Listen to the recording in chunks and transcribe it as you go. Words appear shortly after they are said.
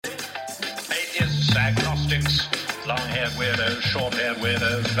agnostics, long-haired weirdos, short-haired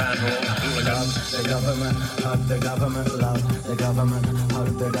weirdos, vandals, hooligans. The government, hug the government, love the government,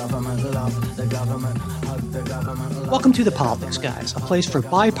 hug the government, love the government, hug the government, love. Welcome to The Politics Guys, a place for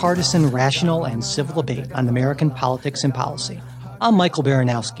bipartisan, rational, and civil debate on American politics and policy. I'm Michael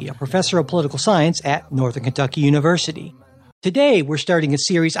Baranowski, a professor of political science at Northern Kentucky University. Today, we're starting a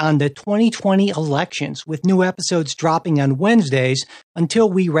series on the 2020 elections, with new episodes dropping on Wednesdays until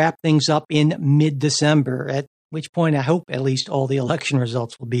we wrap things up in mid-December, at which point I hope at least all the election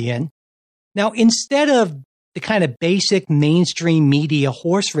results will be in. Now, instead of the kind of basic mainstream media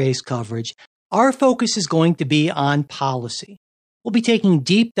horse race coverage, our focus is going to be on policy. We'll be taking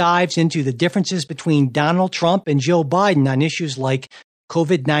deep dives into the differences between Donald Trump and Joe Biden on issues like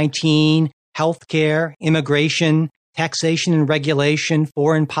COVID-19, healthcare, immigration, taxation and regulation,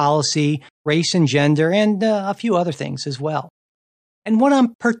 foreign policy, race and gender, and a few other things as well. And what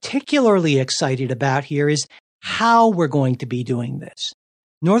I'm particularly excited about here is how we're going to be doing this.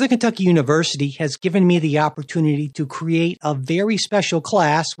 Northern Kentucky University has given me the opportunity to create a very special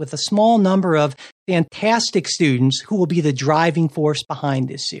class with a small number of fantastic students who will be the driving force behind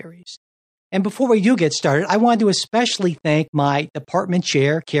this series. And before we do get started, I want to especially thank my department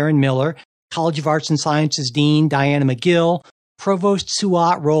chair, Karen Miller, College of Arts and Sciences Dean Diana McGill, Provost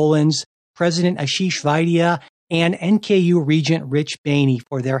Suat Rollins, President Ashish Vaidya, and NKU Regent Rich Bainey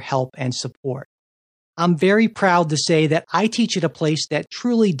for their help and support. I'm very proud to say that I teach at a place that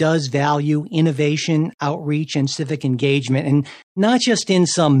truly does value innovation, outreach, and civic engagement, and not just in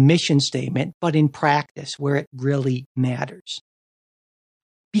some mission statement, but in practice where it really matters.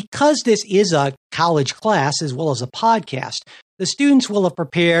 Because this is a college class as well as a podcast, the students will have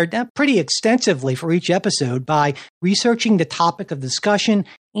prepared pretty extensively for each episode by researching the topic of discussion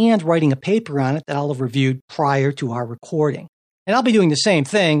and writing a paper on it that I'll have reviewed prior to our recording. And I'll be doing the same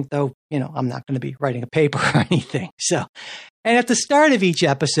thing, though, I'm not going to be writing a paper or anything. And at the start of each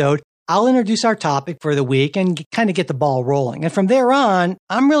episode, I'll introduce our topic for the week and kind of get the ball rolling. And from there on,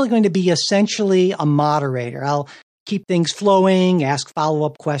 I'm really going to be essentially a moderator. I'll keep things flowing, ask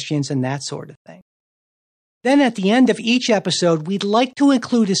follow-up questions, and that sort of thing. Then at the end of each episode, we'd like to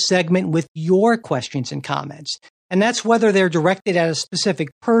include a segment with your questions and comments. And that's whether they're directed at a specific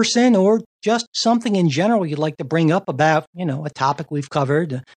person or just something in general you'd like to bring up about, a topic we've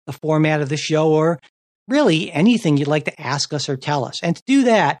covered, the format of the show, or really anything you'd like to ask us or tell us. And to do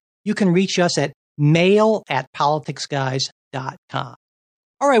that, you can reach us at mail@politicsguys.com.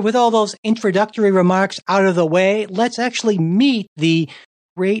 All right, with all those introductory remarks out of the way, let's actually meet the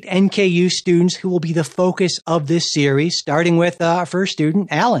great NKU students who will be the focus of this series, starting with our first student,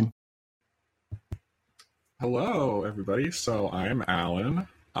 Alan. Hello, everybody. So I'm Alan.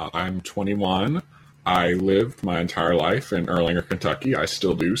 I'm 21. I lived my entire life in Erlanger, Kentucky. I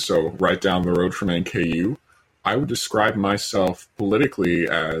still do, so right down the road from NKU. I would describe myself politically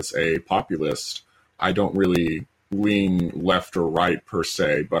as a populist. I don't really lean left or right per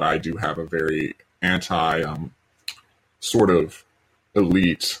se, but I do have a very sort of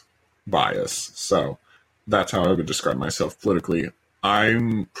elite bias. So that's how I would describe myself politically.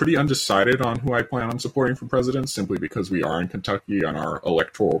 I'm pretty undecided on who I plan on supporting for president, simply because we are in Kentucky and our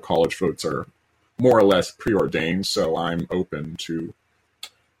electoral college votes are more or less preordained. So I'm open to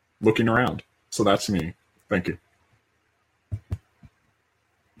looking around. So that's me. Thank you.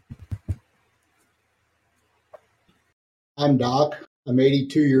 I'm Doc. I'm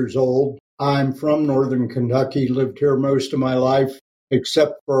 82 years old. I'm from Northern Kentucky, lived here most of my life,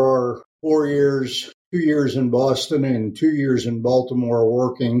 except for 4 years, 2 years in Boston and 2 years in Baltimore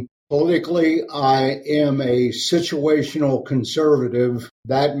working. Politically, I am a situational conservative.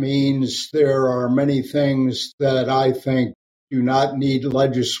 That means there are many things that I think do not need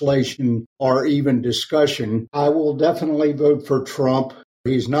legislation or even discussion. I will definitely vote for Trump.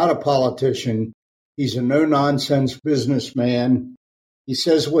 He's not a politician. He's a no-nonsense businessman. He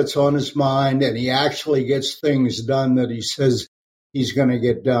says what's on his mind, and he actually gets things done that he says he's going to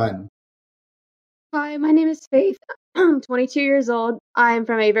get done. Hi, my name is Faith. I'm 22 years old. I'm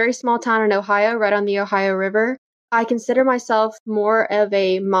from a very small town in Ohio, right on the Ohio River. I consider myself more of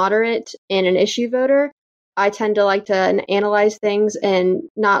a moderate and an issue voter. I tend to like to analyze things and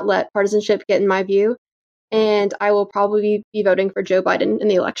not let partisanship get in my view. And I will probably be voting for Joe Biden in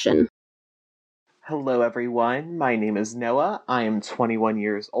the election. Hello, everyone. My name is Noah. I am 21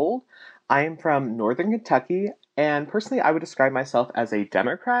 years old. I am from Northern Kentucky, and personally, I would describe myself as a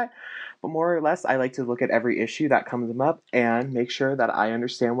Democrat, but more or less, I like to look at every issue that comes up and make sure that I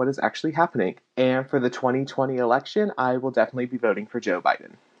understand what is actually happening. And for the 2020 election, I will definitely be voting for Joe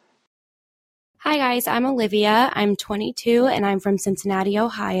Biden. Hi, guys. I'm Olivia. I'm 22 and I'm from Cincinnati,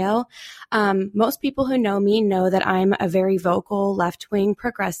 Ohio. Most people who know me know that I'm a very vocal left-wing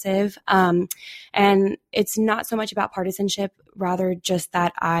progressive. And it's not so much about partisanship, rather just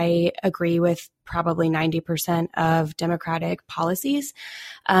that I agree with probably 90% of Democratic policies.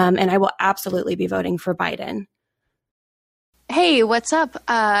 And I will absolutely be voting for Biden. Hey, what's up?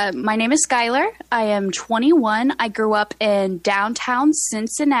 My name is Skylar. I am 21. I grew up in downtown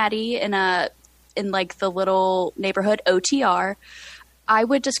Cincinnati in like the little neighborhood OTR. I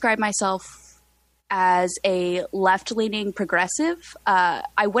would describe myself as a left-leaning progressive.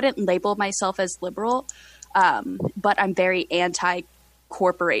 I wouldn't label myself as liberal, but I'm very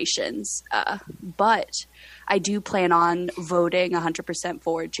anti-corporations. But I do plan on voting 100%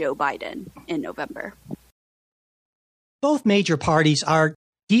 for Joe Biden in November. Both major parties are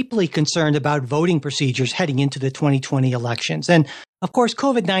deeply concerned about voting procedures heading into the 2020 elections. And of course,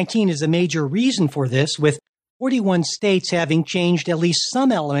 COVID-19 is a major reason for this, with 41 states having changed at least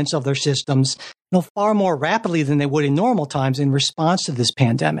some elements of their systems far more rapidly than they would in normal times in response to this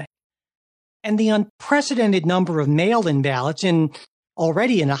pandemic. And the unprecedented number of mail-in ballots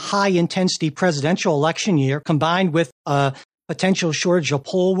already in a high-intensity presidential election year, combined with a potential shortage of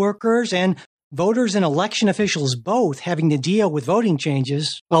poll workers and voters and election officials both having to deal with voting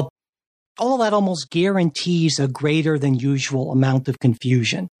changes, well, all that almost guarantees a greater than usual amount of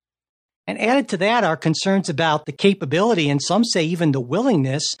confusion. And added to that are concerns about the capability, and some say even the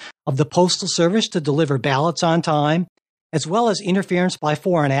willingness, of the Postal Service to deliver ballots on time, as well as interference by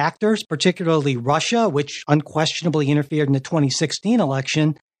foreign actors, particularly Russia, which unquestionably interfered in the 2016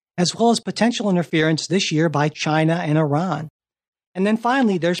 election, as well as potential interference this year by China and Iran. And then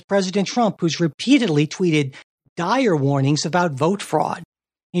finally, there's President Trump, who's repeatedly tweeted dire warnings about vote fraud.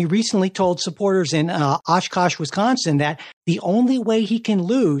 He recently told supporters in Oshkosh, Wisconsin, that the only way he can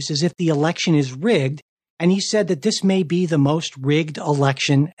lose is if the election is rigged, and he said that this may be the most rigged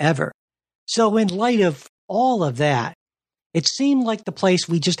election ever. So in light of all of that, it seemed like the place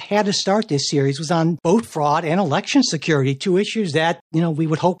we just had to start this series was on vote fraud and election security, two issues that, we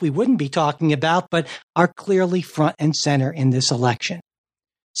would hope we wouldn't be talking about, but are clearly front and center in this election.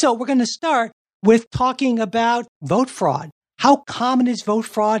 So we're going to start with talking about vote fraud. How common is vote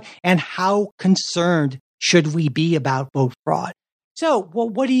fraud, and how concerned should we be about vote fraud? So,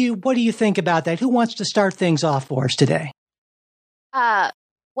 what do you think about that? Who wants to start things off for us today?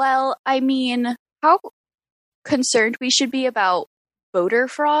 Well, I mean, how concerned we should be about voter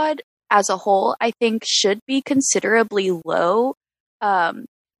fraud as a whole, I think should be considerably low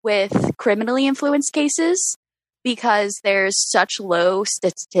with criminally influenced cases, because there's such low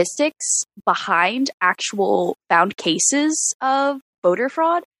statistics behind actual found cases of voter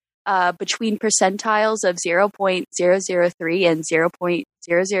fraud, between percentiles of 0.003 and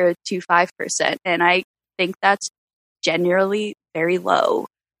 0.0025%. And I think that's generally very low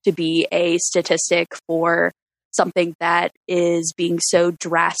to be a statistic for something that is being so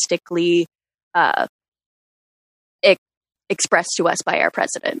drastically expressed to us by our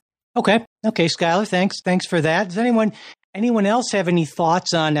president. Okay, Skylar, thanks for that. Does anyone else have any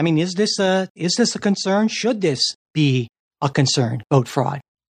thoughts on? I mean, is this a concern? Should this be a concern? Vote fraud.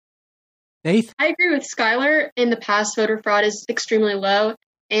 Faith? I agree with Skylar. In the past, voter fraud is extremely low,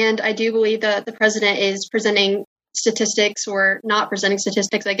 and I do believe that the president is presenting statistics, or not presenting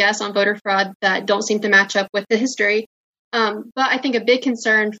statistics, I guess, on voter fraud that don't seem to match up with the history. But I think a big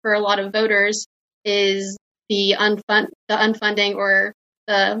concern for a lot of voters is the unfunding or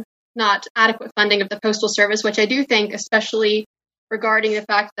the not adequate funding of the Postal Service, which I do think, especially regarding the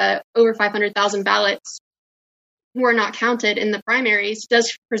fact that over 500,000 ballots were not counted in the primaries,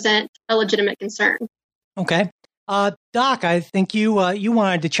 does present a legitimate concern. Okay. Doc, I think you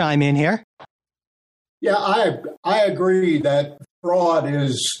wanted to chime in here. Yeah, I agree that fraud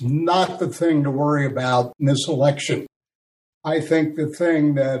is not the thing to worry about in this election. I think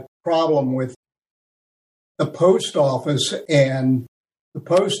the problem with the post office, and the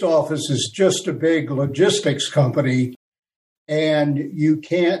post office is just a big logistics company, and you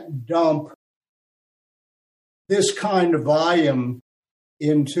can't dump this kind of volume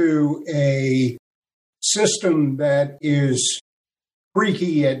into a system that is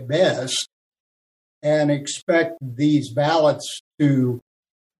freaky at best and expect these ballots to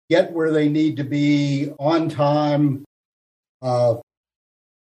get where they need to be on time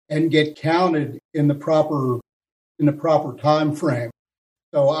and get counted in the proper time frame.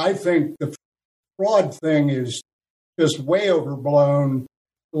 So I think the fraud thing is just way overblown.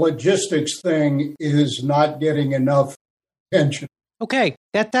 The logistics thing is not getting enough attention. Okay,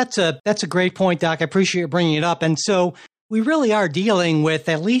 that's a great point, Doc. I appreciate you bringing it up. And so we really are dealing with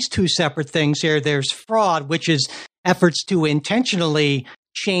at least two separate things here. There's fraud, which is efforts to intentionally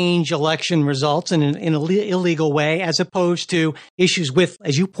change election results in an illegal way, as opposed to issues with,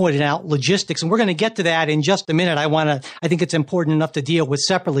 as you pointed out, logistics. And we're going to get to that in just a minute. I think it's important enough to deal with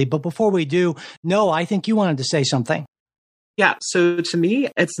separately. But before we do, Noah, I think you wanted to say something. Yeah, so to me,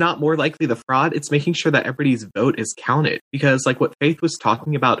 it's not more likely the fraud. It's making sure that everybody's vote is counted. Because like what Faith was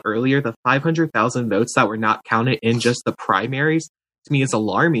talking about earlier, the 500,000 votes that were not counted in just the primaries, to me is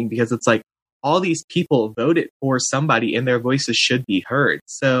alarming, because it's like all these people voted for somebody and their voices should be heard.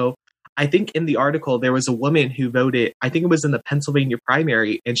 So I think in the article, there was a woman who voted, I think it was in the Pennsylvania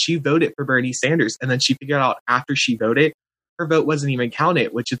primary, and she voted for Bernie Sanders. And then she figured out after she voted, her vote wasn't even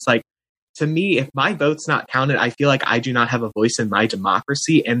counted, which it's like, to me, if my vote's not counted, I feel like I do not have a voice in my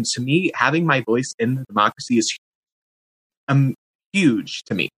democracy. And to me, having my voice in the democracy is huge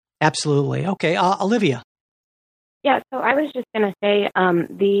to me. Absolutely. Okay. Olivia. Yeah, so I was just going to say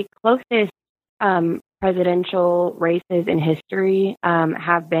the closest presidential races in history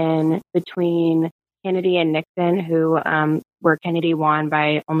have been between Kennedy and Nixon, where Kennedy won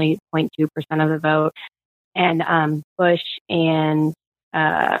by only 0.2% of the vote, and Bush and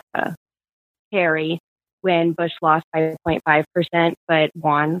Kerry, when Bush lost by 0.5% but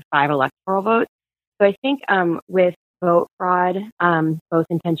won 5 electoral votes. So I think with vote fraud, both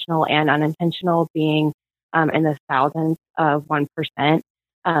intentional and unintentional, being in the thousands of 1%,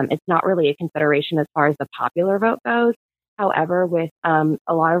 it's not really a consideration as far as the popular vote goes. However, with a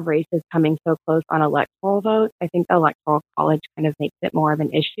lot of races coming so close on electoral votes, I think the Electoral College kind of makes it more of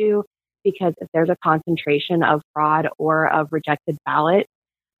an issue, because if there's a concentration of fraud or of rejected ballots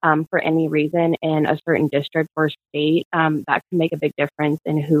for any reason in a certain district or state, that can make a big difference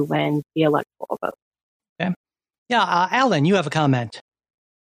in who wins the electoral vote. Okay. Yeah, Alan, you have a comment.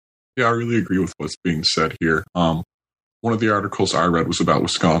 Yeah, I really agree with what's being said here. One of the articles I read was about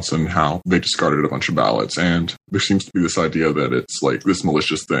Wisconsin, how they discarded a bunch of ballots. And there seems to be this idea that it's like this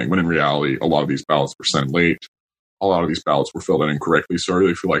malicious thing, when in reality, a lot of these ballots were sent late. A lot of these ballots were filled out incorrectly. So I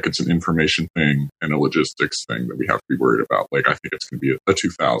really feel like it's an information thing and a logistics thing that we have to be worried about. Like, I think it's going to be a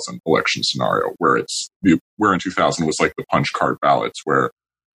 2000 election scenario where where in 2000 was like the punch card ballots, where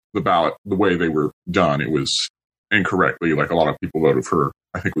the way they were done, it was incorrectly. Like, a lot of people voted for,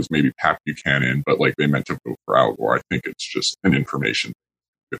 I think it was maybe Pat Buchanan, but like they meant to vote for Al Gore. I think it's just an information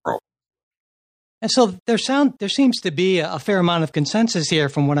problem. And so there seems to be a fair amount of consensus here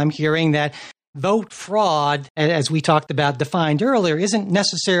from what I'm hearing, that vote fraud, as we talked about, defined earlier, isn't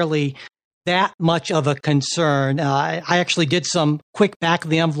necessarily that much of a concern. I actually did some quick back of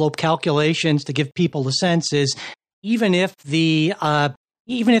the envelope calculations to give people a sense. Is even if the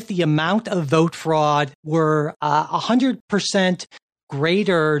amount of vote fraud were 100%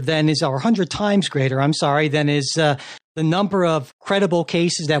 greater than is, or 100 times greater, than is the number of credible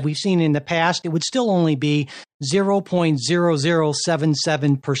cases that we've seen in the past, it would still only be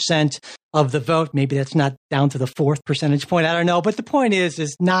 0.0077% of the vote. Maybe that's not down to the fourth percentage point. I don't know. But the point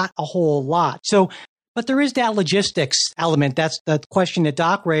is not a whole lot. So, but there is that logistics element. That's the question that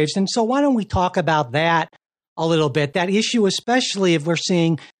Doc raised. And so why don't we talk about that a little bit? That issue, especially if we're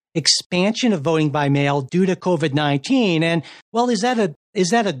seeing expansion of voting by mail due to COVID-19. And well, is that a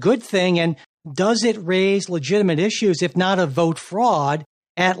good thing? And does it raise legitimate issues, if not of vote fraud,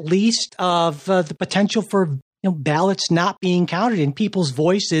 at least of the potential for ballots not being counted and people's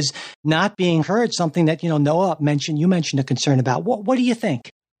voices not being heard? Something that Noah mentioned. You mentioned a concern about. What do you think?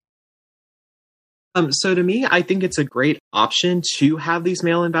 So to me, I think it's a great option to have these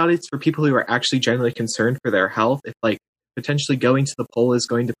mail-in ballots for people who are actually generally concerned for their health. If potentially going to the poll is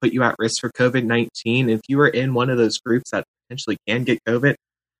going to put you at risk for COVID-19, if you are in one of those groups that potentially can get COVID,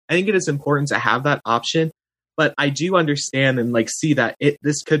 I think it is important to have that option. But I do understand and see that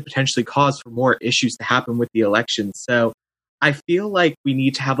this could potentially cause for more issues to happen with the election. So I feel like we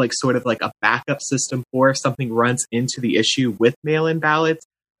need to have sort of a backup system for if something runs into the issue with mail-in ballots,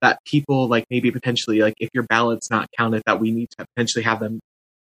 that people maybe potentially if your ballot's not counted, that we need to potentially have them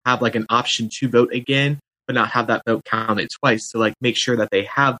have an option to vote again, but not have that vote counted twice, to make sure that they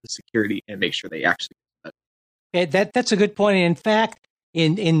have the security and make sure they actually vote. Okay, that's a good point. In fact,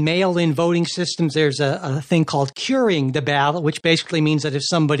 in mail-in voting systems, there's a thing called curing the ballot, which basically means that if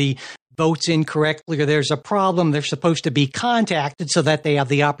somebody votes incorrectly or there's a problem, they're supposed to be contacted so that they have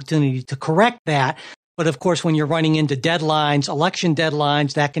the opportunity to correct that. But of course, when you're running into deadlines, election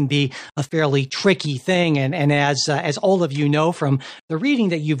deadlines, that can be a fairly tricky thing. And as all of you know from the reading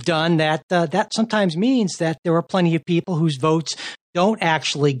that you've done, that sometimes means that there are plenty of people whose votes don't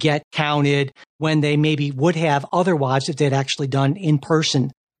actually get counted when they maybe would have otherwise if they'd actually done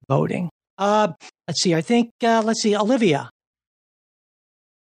in-person voting. Let's see. I think, Olivia.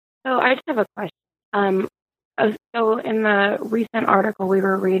 So I just have a question. So in the recent article we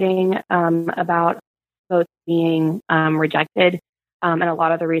were reading about votes being rejected, and a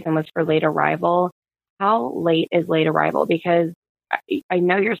lot of the reason was for late arrival. How late is late arrival? Because I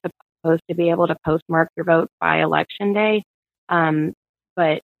know you're supposed to be able to postmark your vote by election day,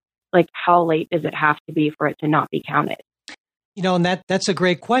 but like how late does it have to be for it to not be counted? And that's a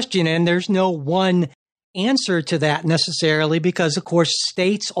great question, and there's no one answer to that necessarily because, of course,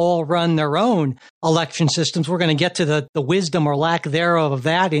 states all run their own election systems. We're going to get to the wisdom or lack thereof of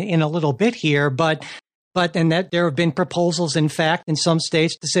that in a little bit here, but that there have been proposals, in fact, in some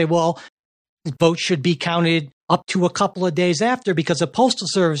states to say, well, votes should be counted up to a couple of days after because of postal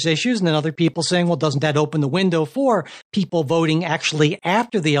service issues, and then other people saying, well, doesn't that open the window for people voting actually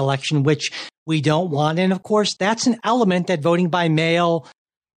after the election, which we don't want? And of course, that's an element that voting by mail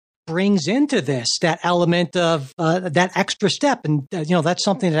brings into this, that element of that extra step. And, that's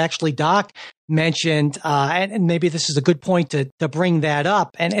something that actually Doc mentioned. And maybe this is a good point to bring that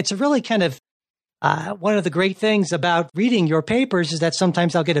up. And it's a really kind of one of the great things about reading your papers is that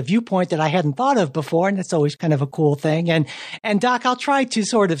sometimes I'll get a viewpoint that I hadn't thought of before. And it's always kind of a cool thing. And Doc, I'll try to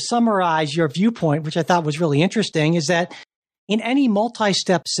sort of summarize your viewpoint, which I thought was really interesting, is that in any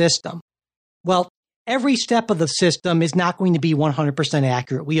multi-step system, well, every step of the system is not going to be 100%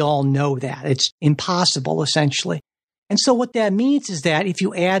 accurate. We all know that. It's impossible, essentially. And so what that means is that if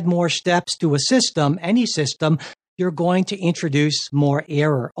you add more steps to a system, any system, you're going to introduce more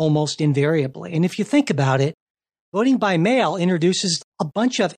error almost invariably. And if you think about it, voting by mail introduces a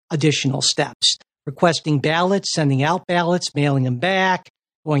bunch of additional steps, requesting ballots, sending out ballots, mailing them back,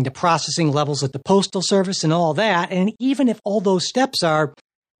 going to processing levels at the Postal Service and all that. And even if all those steps are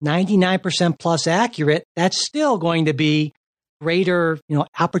 99% plus accurate, that's still going to be greater,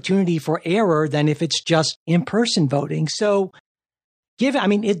 opportunity for error than if it's just in-person voting. So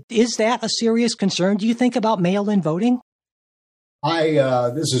is that a serious concern? Do you think about mail-in voting?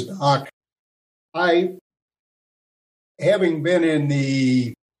 This is Doc. Having been in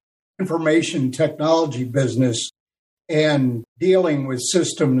the information technology business and dealing with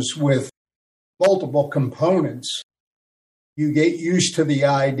systems with multiple components, you get used to the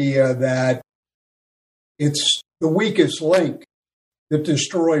idea that it's the weakest link that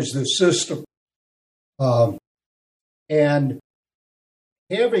destroys the system. And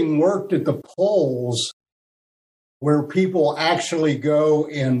having worked at the polls where people actually go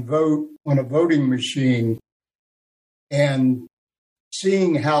and vote on a voting machine and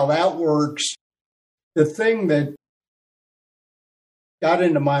seeing how that works, the thing that got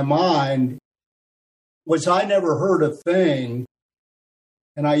into my mind was I never heard a thing,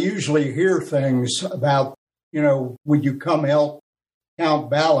 and I usually hear things about, would you come help count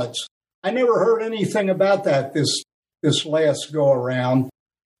ballots? I never heard anything about that this last go around,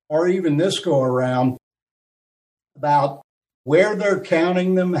 or even this go around, about where they're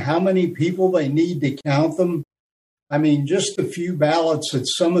counting them, how many people they need to count them. I mean, just a few ballots at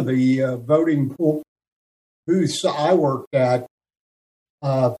some of the voting booths I worked at,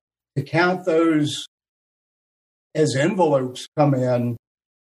 to count those as envelopes come in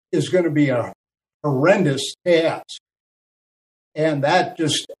is going to be a horrendous task. And that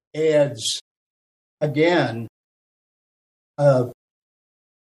just adds, again, how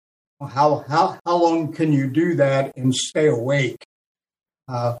long can you do that and stay awake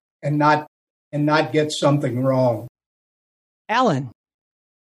and not get something wrong? Alan.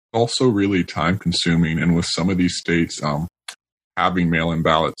 Also really time consuming. And with some of these states having mail-in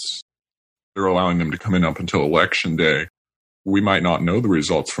ballots, they're allowing them to come in up until election day. We might not know the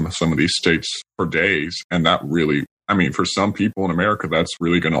results from some of these states for days. And that really, for some people in America, that's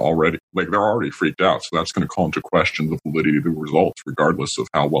really going to they're already freaked out. So that's going to call into question the validity of the results, regardless of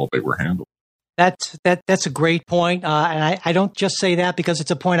how well they were handled. That's a great point. And I don't just say that because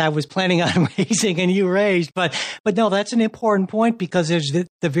it's a point I was planning on raising and you raised, but no, that's an important point because there's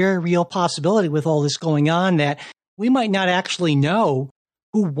the very real possibility with all this going on that we might not actually know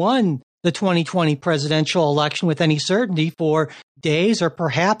who won the 2020 presidential election with any certainty for days or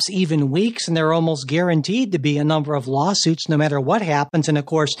perhaps even weeks. And there are almost guaranteed to be a number of lawsuits no matter what happens. And of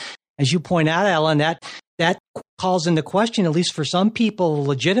course, as you point out, Alan, that calls into question, at least for some people,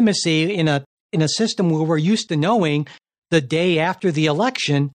 legitimacy in a system where we're used to knowing the day after the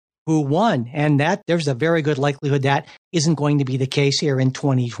election who won. And that there's a very good likelihood that isn't going to be the case here in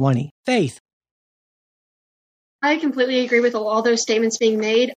 2020. Faith. I completely agree with all those statements being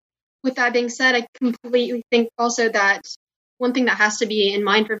made. With that being said, I completely think also that one thing that has to be in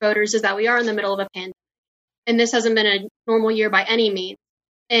mind for voters is that we are in the middle of a pandemic. And this hasn't been a normal year by any means.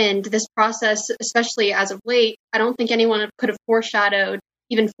 And this process, especially as of late, I don't think anyone could have foreshadowed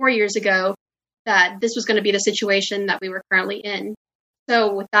even 4 years ago that this was going to be the situation that we were currently in.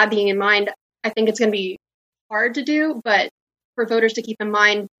 So with that being in mind, I think it's going to be hard to do, but for voters to keep in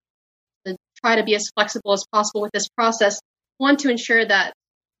mind to try to be as flexible as possible with this process, one, to ensure that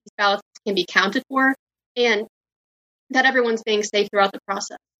these ballots can be counted for and that everyone's being safe throughout the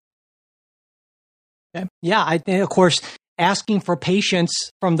process. Yeah, I think, of course, asking for patience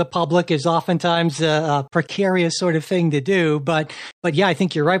from the public is oftentimes a precarious sort of thing to do. But yeah, I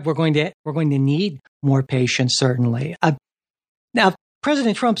think you're right. We're going to need more patience, certainly. Now,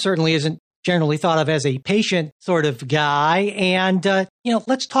 President Trump certainly isn't generally thought of as a patient sort of guy. And,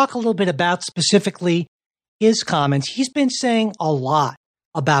 let's talk a little bit about specifically his comments. He's been saying a lot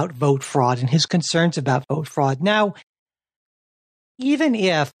about vote fraud and his concerns about vote fraud. Now, let me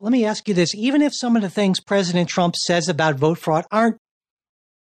ask you this, even if some of the things President Trump says about vote fraud aren't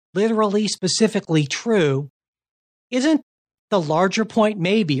literally specifically true, isn't the larger point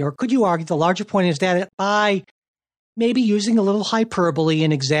maybe, or could you argue the larger point is that by maybe using a little hyperbole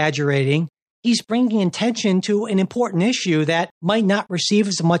and exaggerating, he's bringing attention to an important issue that might not receive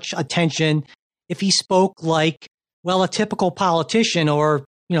as much attention if he spoke like, well, a typical politician or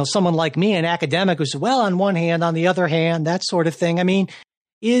someone like me, an academic who's, well, on one hand, on the other hand, that sort of thing. I mean,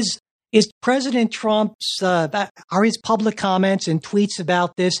 is President Trump's, are his public comments and tweets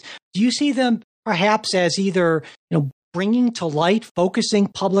about this, do you see them perhaps as either, bringing to light, focusing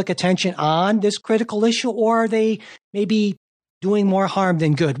public attention on this critical issue, or are they maybe doing more harm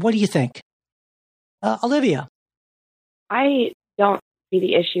than good? What do you think? Olivia? I don't see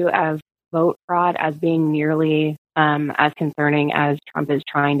the issue of vote fraud as being nearly as concerning as Trump is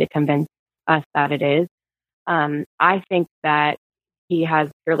trying to convince us that it is. I think that he has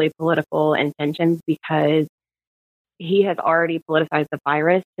purely political intentions because he has already politicized the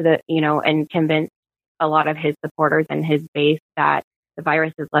virus and convinced a lot of his supporters and his base that the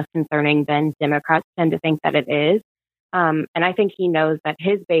virus is less concerning than Democrats tend to think that it is. And I think he knows that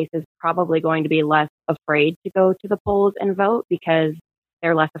his base is probably going to be less afraid to go to the polls and vote because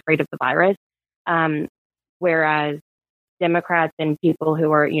they're less afraid of the virus. Whereas Democrats and people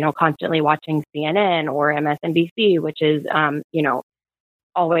who are, constantly watching CNN or MSNBC, which is,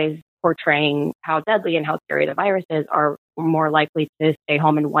 always portraying how deadly and how scary the virus is, are more likely to stay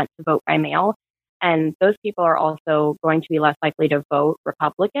home and want to vote by mail. And those people are also going to be less likely to vote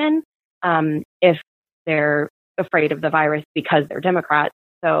Republican if they're afraid of the virus because they're Democrats.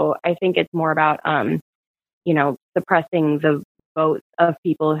 So I think it's more about, suppressing the votes of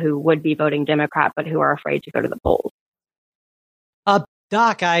people who would be voting Democrat, but who are afraid to go to the polls.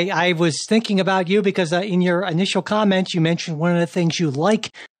 Doc, I was thinking about you because in your initial comments, you mentioned one of the things you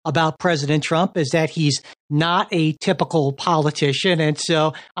like about President Trump is that he's not a typical politician. And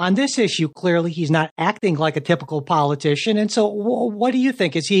so on this issue, clearly he's not acting like a typical politician. And so what do you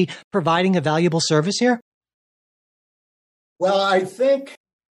think? Is he providing a valuable service here? Well, I think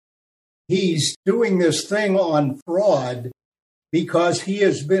he's doing this thing on fraud because he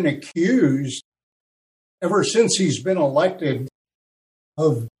has been accused ever since he's been elected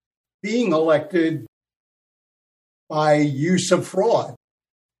of being elected by use of fraud.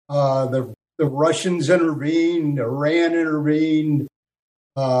 The Russians intervened, Iran intervened,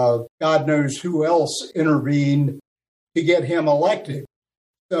 God knows who else intervened to get him elected.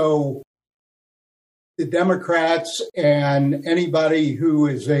 So the Democrats and anybody who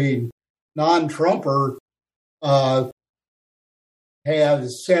is a non-Trumper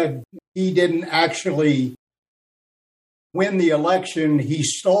has said he didn't actually win the election. He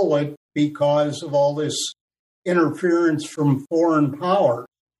stole it because of all this interference from foreign powers.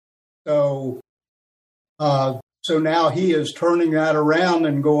 So now he is turning that around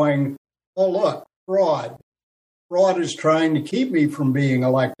and going, oh, look, fraud. Fraud is trying to keep me from being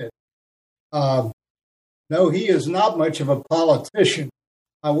elected. No, he is not much of a politician.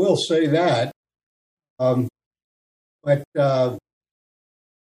 I will say that. But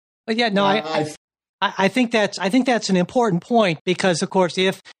yeah, no, I think that's an important point because, of course,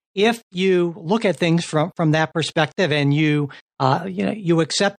 if you look at things from that perspective and you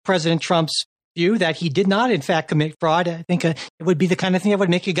accept President Trump's view that he did not, in fact, commit fraud, I think it would be the kind of thing that would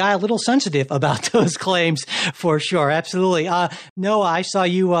make a guy a little sensitive about those claims for sure. Absolutely. Noah, I saw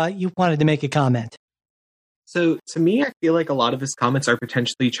you wanted to make a comment. So to me, I feel like a lot of his comments are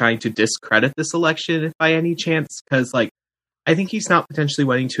potentially trying to discredit this election if by any chance, because I think he's not potentially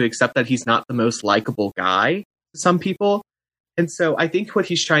wanting to accept that he's not the most likable guy to some people. And so I think what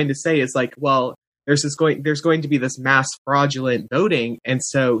he's trying to say is well, there's going to be this mass fraudulent voting. And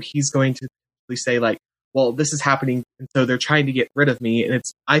so he's going to say well, this is happening, and so they're trying to get rid of me. And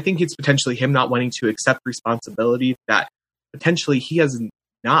I think it's potentially him not wanting to accept responsibility that potentially he has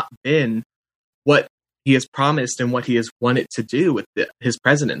not been what he has promised and what he has wanted to do with his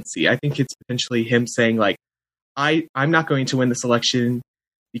presidency. I think it's potentially him saying, like, I'm not going to win this election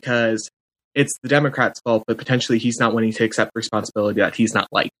because it's the Democrats' fault, but potentially he's not wanting to accept responsibility that he's not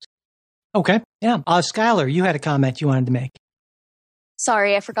liked. Okay. Yeah. Skylar, you had a comment you wanted to make.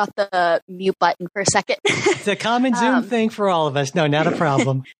 Sorry, I forgot the mute button for a second. It's a common Zoom thing for all of us. No, not a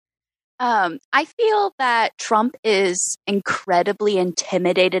problem. I feel that Trump is incredibly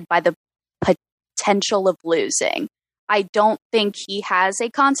intimidated by the potential of losing. I don't think he has a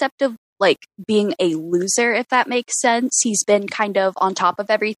concept of like being a loser, if that makes sense. He's been kind of on top of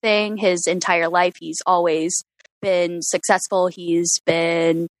everything his entire life. He's always been successful. He's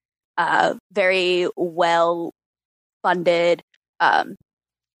been very well funded.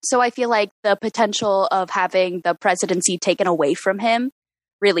 So I feel like the potential of having the presidency taken away from him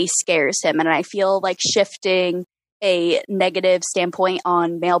really scares him. And I feel like shifting a negative standpoint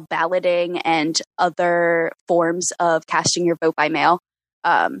on mail balloting and other forms of casting your vote by mail,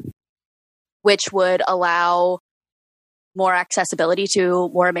 which would allow more accessibility to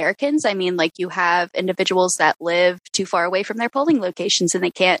more Americans. I mean, like, you have individuals that live too far away from their polling locations and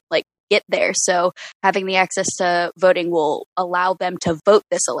they can't like get there. So having the access to voting will allow them to vote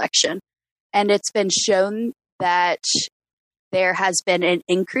this election. And it's been shown that there has been an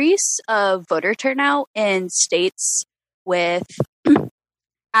increase of voter turnout in states with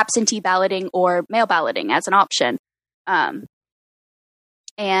absentee balloting or mail balloting as an option. And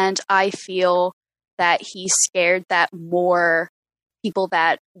I feel that he's scared that more people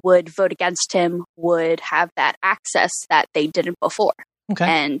that would vote against him would have that access that they didn't before. Okay.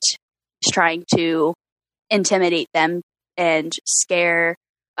 And he's trying to intimidate them and scare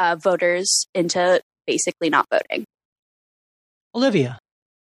voters into basically not voting. Olivia.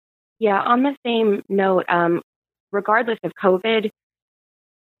 Yeah, on the same note, regardless of COVID,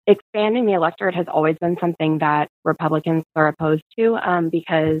 expanding the electorate has always been something that Republicans are opposed to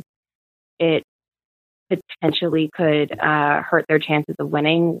because it potentially could hurt their chances of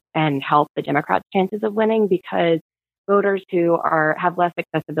winning and help the Democrats' chances of winning, because voters who have less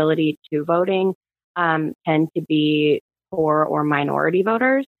accessibility to voting tend to be poor or minority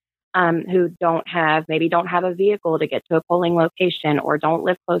voters who maybe don't have a vehicle to get to a polling location or don't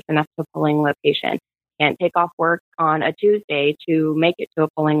live close enough to a polling location, can't take off work on a Tuesday to make it to a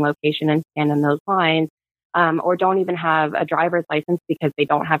polling location and stand in those lines, or don't even have a driver's license because they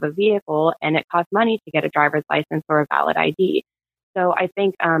don't have a vehicle and it costs money to get a driver's license or a valid ID. So I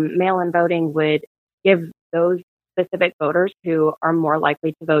think mail-in voting would give those specific voters who are more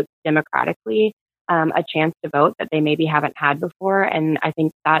likely to vote democratically a chance to vote that they maybe haven't had before. And I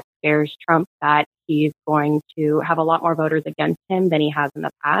think that scares Trump, that he's going to have a lot more voters against him than he has in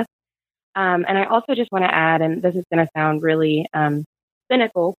the past. And I also just want to add, and this is going to sound really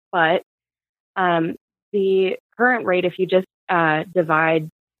cynical, but the current rate, if you just divide,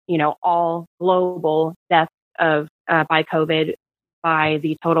 all global deaths by COVID by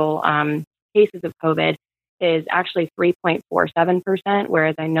the total cases of COVID, is actually 3.47%,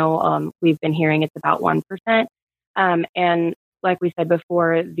 whereas I know we've been hearing it's about 1%. And like we said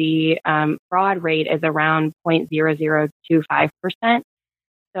before, the fraud rate is around 0.0025%.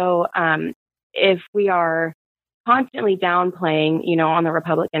 So if we are constantly downplaying, on the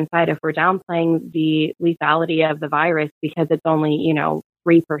Republican side, if we're downplaying the lethality of the virus because it's only,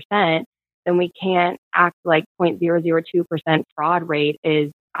 3%, then we can't act like 0.002% fraud rate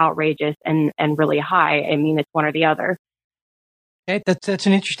is outrageous and really high. I mean, it's one or the other. Okay, that's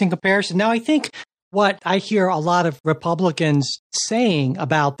an interesting comparison. Now, I think what I hear a lot of Republicans saying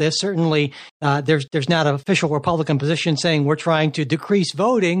about this, certainly there's not an official Republican position saying we're trying to decrease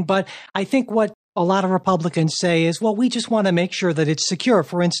voting, but I think what a lot of Republicans say is, well, we just want to make sure that it's secure.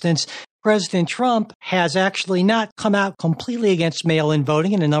 For instance, President Trump has actually not come out completely against mail-in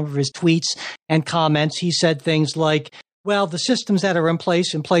voting. In a number of his tweets and comments, he said things like, well, the systems that are in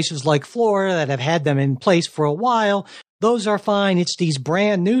place in places like Florida that have had them in place for a while, those are fine. It's these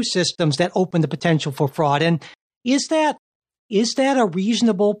brand new systems that open the potential for fraud. And is that a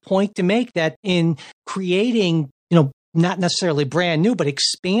reasonable point to make, that in creating, not necessarily brand new, but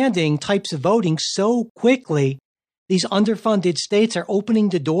expanding types of voting so quickly, these underfunded states are opening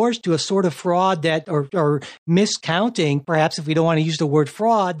the doors to a sort of fraud that, or miscounting, perhaps if we don't want to use the word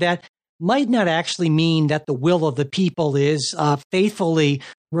fraud, that might not actually mean that the will of the people is faithfully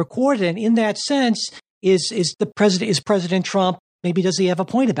recorded. And in that sense, is President Trump, maybe does he have a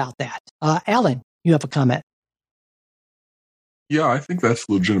point about that? Alan, you have a comment. Yeah, I think that's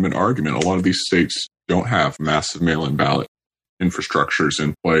a legitimate argument. A lot of these states don't have massive mail-in ballot infrastructures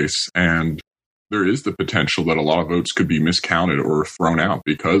in place. And there is the potential that a lot of votes could be miscounted or thrown out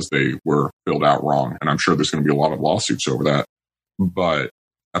because they were filled out wrong. And I'm sure there's going to be a lot of lawsuits over that. But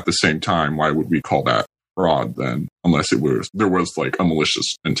at the same time, why would we call that fraud then? Unless there was like a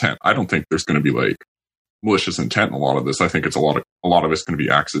malicious intent. I don't think there's going to be like malicious intent in a lot of this. I think it's a lot of it's going to be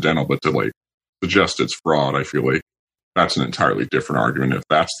accidental, but to like suggest it's fraud, I feel like that's an entirely different argument if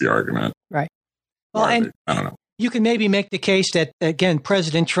that's the argument. Right. Well, and I don't know. You can maybe make the case that, again,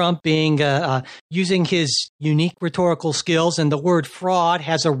 President Trump being using his unique rhetorical skills and the word fraud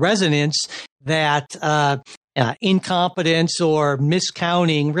has a resonance that incompetence or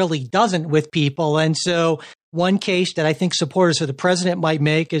miscounting really doesn't with people. And so one case that I think supporters of the president might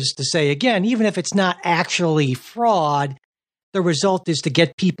make is to say, again, even if it's not actually fraud, the result is to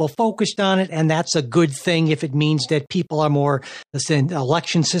get people focused on it, and that's a good thing if it means that people are more,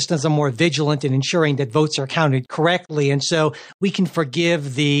 election systems are more vigilant in ensuring that votes are counted correctly. And so we can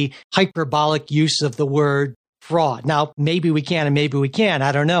forgive the hyperbolic use of the word fraud. Now, maybe we can and maybe we can't.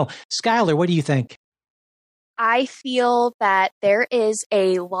 I don't know. Skylar, what do you think? I feel that there is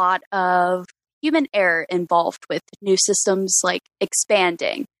a lot of human error involved with new systems like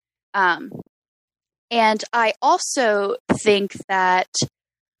expanding. And I also think that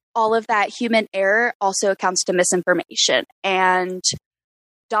all of that human error also accounts to misinformation. And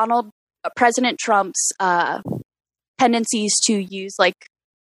President Trump's tendencies to use like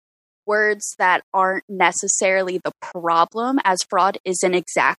words that aren't necessarily the problem, as fraud isn't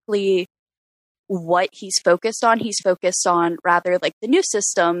exactly what he's focused on. He's focused on rather like the new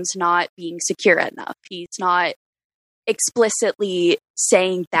systems not being secure enough. He's not explicitly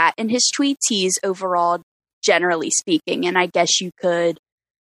saying that in his tweets. He's overall generally speaking. And I guess you could,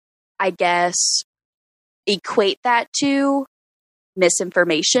 equate that to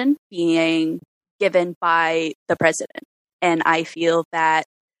misinformation being given by the president. And I feel that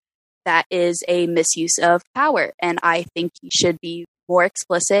that is a misuse of power. And I think he should be more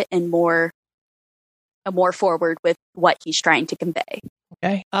explicit and more forward with what he's trying to convey.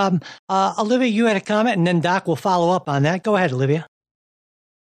 Okay. Olivia, you had a comment, and then Doc will follow up on that. Go ahead, Olivia.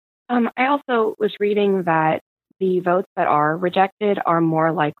 I also was reading that the votes that are rejected are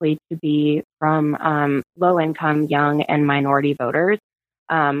more likely to be from low-income, young, and minority voters.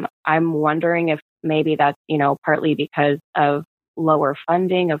 I'm wondering if maybe that's, partly because of lower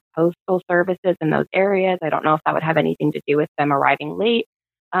funding of postal services in those areas. I don't know if that would have anything to do with them arriving late.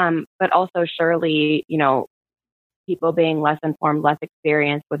 But also surely, people being less informed, less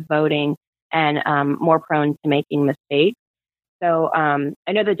experienced with voting, and more prone to making mistakes. So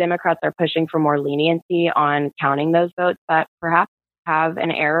I know the Democrats are pushing for more leniency on counting those votes that perhaps have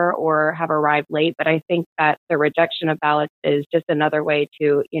an error or have arrived late. But I think that the rejection of ballots is just another way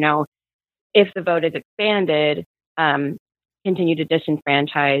to, if the vote is expanded, continue to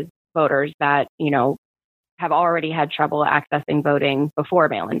disenfranchise voters that, have already had trouble accessing voting before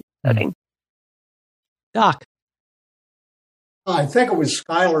mail-in voting. Doc. I think it was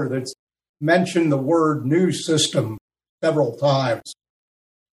Skylar that mentioned the word new system several times.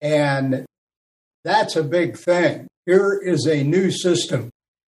 And that's a big thing. Here is a new system.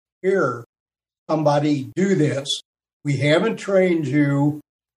 Here, somebody do this. We haven't trained you.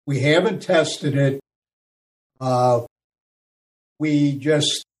 We haven't tested it. We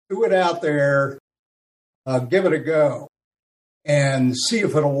just threw it out there. Give it a go and see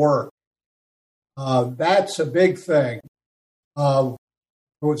if it'll work. That's a big thing. There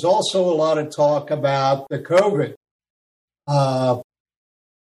was also a lot of talk about the COVID.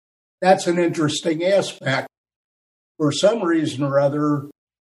 That's an interesting aspect. For some reason or other,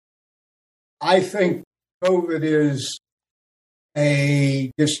 I think COVID is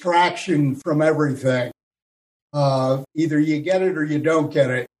a distraction from everything. Either you get it or you don't get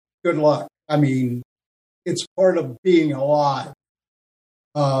it. Good luck. I mean, it's part of being alive.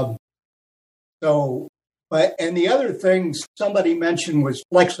 And the other thing somebody mentioned was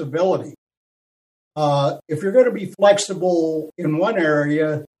flexibility. If you're going to be flexible in one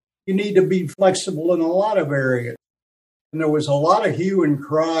area, you need to be flexible in a lot of areas. And there was a lot of hue and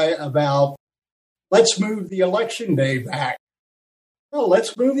cry about, let's move the election day back. Well,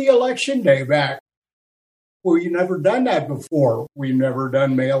 let's move the election day back. Well, you've never done that before. We've never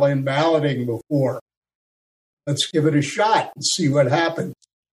done mail-in balloting before. Let's give it a shot and see what happens.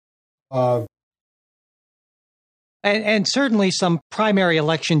 And certainly some primary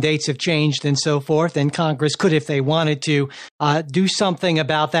election dates have changed and so forth, and Congress could, if they wanted to, do something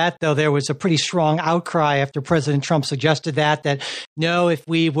about that, though there was a pretty strong outcry after President Trump suggested that no, if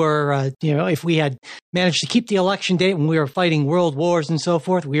we were, if we had managed to keep the election date when we were fighting world wars and so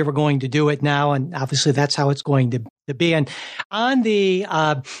forth, we were going to do it now, and obviously that's how it's going to be. And on the,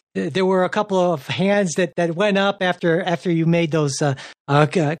 there were a couple of hands that went up after you made those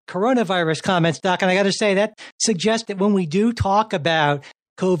coronavirus comments, Doc, and I got to say that suggests that when we do talk about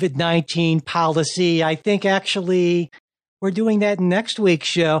COVID-19 policy, I think actually we're doing that in next week's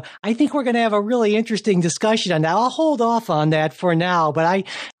show. I think we're going to have a really interesting discussion on that. I'll hold off on that for now, but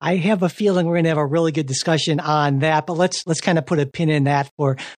I have a feeling we're going to have a really good discussion on that. But let's kind of put a pin in that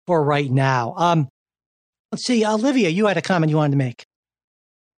for right now. Let's see, Olivia, you had a comment you wanted to make.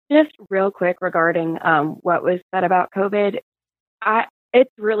 Just real quick regarding what was said about COVID.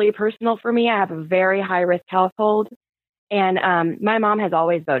 It's really personal for me. I have a very high risk household, and my mom has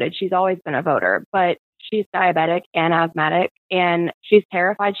always voted. She's always been a voter, but she's diabetic and asthmatic, and she's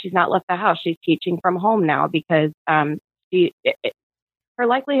terrified she's not left the house. She's teaching from home now because her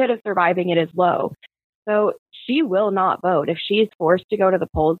likelihood of surviving it is low. So she will not vote. If she's forced to go to the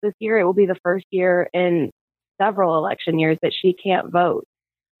polls this year, it will be the first year in several election years that she can't vote.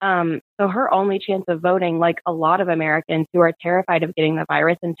 So her only chance of voting, like a lot of Americans who are terrified of getting the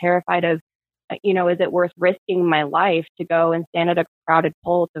virus and terrified of, is it worth risking my life to go and stand at a crowded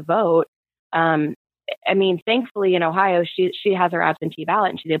poll to vote? Thankfully in Ohio, she has her absentee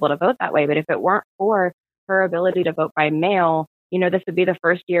ballot and she's able to vote that way. But if it weren't for her ability to vote by mail, this would be the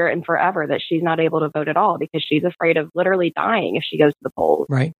first year in forever that she's not able to vote at all because she's afraid of literally dying if she goes to the polls.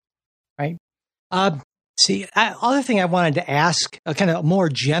 Right. See, other thing I wanted to ask, a kind of more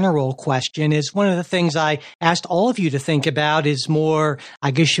general question, is one of the things I asked all of you to think about is more, I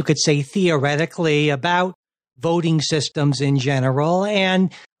guess you could say theoretically, about voting systems in general.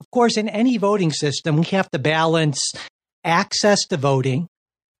 And of course, in any voting system, we have to balance access to voting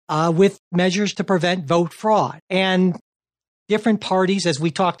with measures to prevent vote fraud. And different parties, as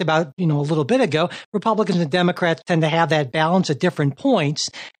we talked about, a little bit ago, Republicans and Democrats tend to have that balance at different points.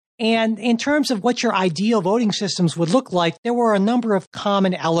 And in terms of what your ideal voting systems would look like, there were a number of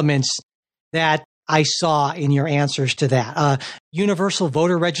common elements that I saw in your answers to that. Universal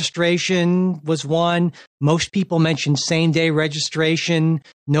voter registration was one. Most people mentioned same-day registration,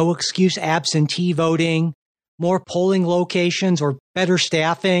 no excuse absentee voting, more polling locations or better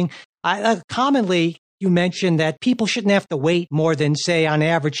staffing. Commonly, you mentioned that people shouldn't have to wait more than, say, on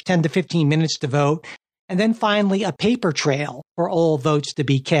average, 10 to 15 minutes to vote. And then finally, a paper trail for all votes to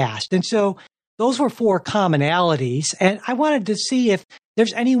be cast. And so those were 4 commonalities. And I wanted to see if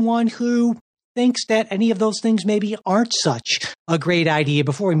there's anyone who thinks that any of those things maybe aren't such a great idea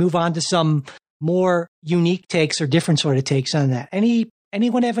before we move on to some more unique takes or different sort of takes on that.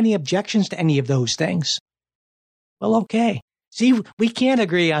 Anyone have any objections to any of those things? Well, okay. See, we can't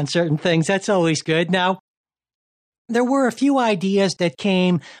agree on certain things. That's always good. Now, there were a few ideas that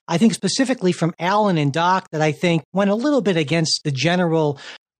came, I think, specifically from Alan and Doc that I think went a little bit against the general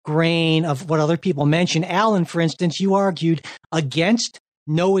grain of what other people mentioned. Alan, for instance, you argued against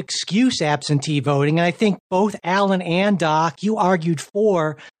no excuse absentee voting. And I think both Alan and Doc, you argued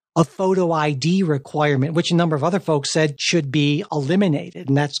for a photo ID requirement, which a number of other folks said should be eliminated.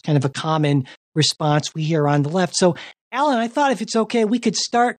 And that's kind of a common response we hear on the left. So, Alan, I thought if it's okay, we could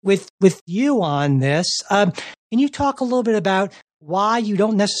start with you on this. Can you talk a little bit about why you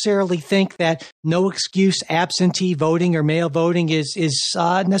don't necessarily think that no excuse absentee voting or mail voting is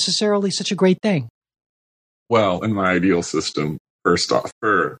necessarily such a great thing? Well, in my ideal system, first off,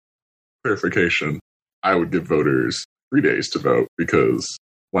 for clarification, I would give voters 3 days to vote because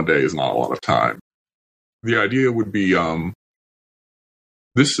 1 day is not a lot of time. The idea would be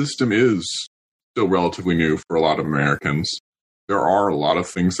this system is still relatively new for a lot of Americans. There are a lot of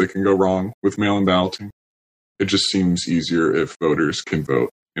things that can go wrong with mail-in balloting. It just seems easier if voters can vote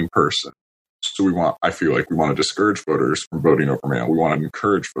in person. So I feel like we want to discourage voters from voting over mail. We want to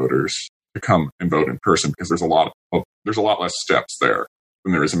encourage voters to come and vote in person because there's a lot less steps there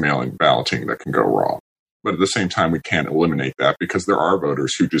than there is in mail-in balloting that can go wrong. But at the same time, we can't eliminate that because there are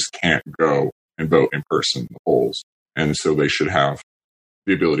voters who just can't go and vote in person in the polls. And so they should have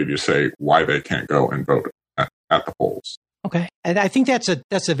the ability to say why they can't go and vote at the polls. Okay. And I think that's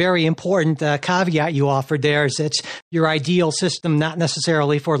a very important caveat you offered there, is it's your ideal system, not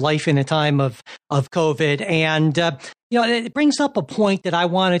necessarily for life in a time of COVID. And, it brings up a point that I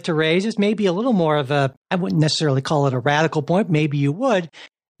wanted to raise. It's maybe a little more of I wouldn't necessarily call it a radical point. Maybe you would.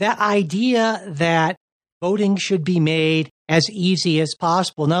 That idea that voting should be made as easy as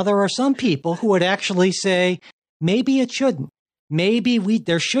possible. Now, there are some people who would actually say, maybe it shouldn't. Maybe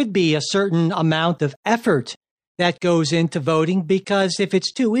there should be a certain amount of effort that goes into voting, because if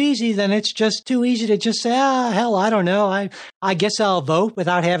it's too easy, then it's just too easy to just say, hell, I don't know. I guess I'll vote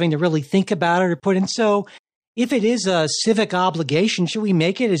without having to really think about it or put in. So if it is a civic obligation, should we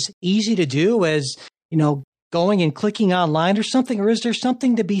make it as easy to do as, going and clicking online or something? Or is there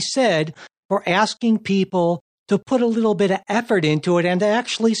something to be said for asking people to put a little bit of effort into it and to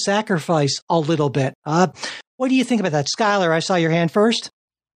actually sacrifice a little bit? What do you think about that? Skylar, I saw your hand first.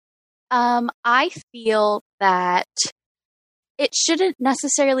 I feel that it shouldn't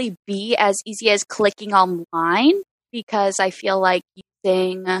necessarily be as easy as clicking online, because I feel like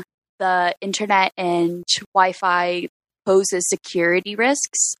using the internet and Wi-Fi poses security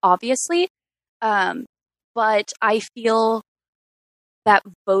risks, obviously. But I feel that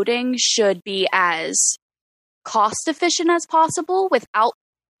voting should be as cost efficient as possible without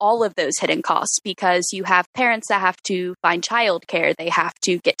all of those hidden costs, because you have parents that have to find childcare, they have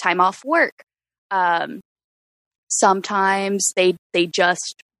to get time off work. Sometimes they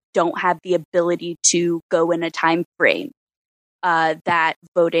just don't have the ability to go in a time frame that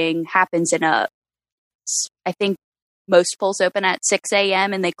voting happens in I think most polls open at 6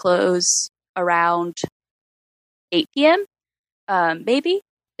 a.m. and they close around 8 p.m. Maybe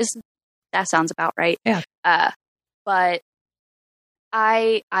that sounds about right. Yeah. But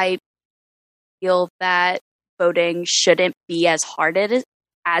I feel that voting shouldn't be as hard as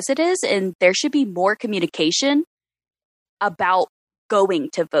it is, and there should be more communication about going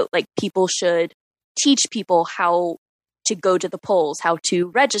to vote. Like, people should teach people how to go to the polls, how to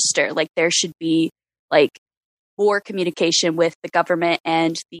register. Like, there should be more communication with the government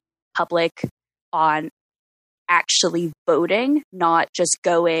and the public on actually voting, not just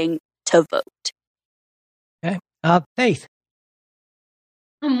going to vote. Okay. Faith.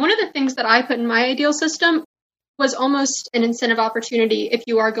 One of the things that I put in my ideal system was almost an incentive opportunity if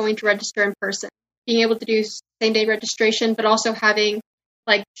you are going to register in person. Being able to do same-day registration, but also having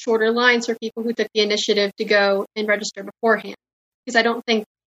shorter lines for people who took the initiative to go and register beforehand. Because I don't think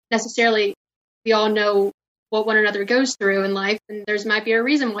necessarily we all know what one another goes through in life, and there's might be a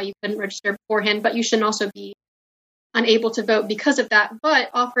reason why you couldn't register beforehand, but you shouldn't also be unable to vote because of that. But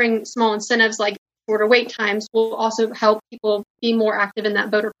offering small incentives like shorter wait times will also help people be more active in that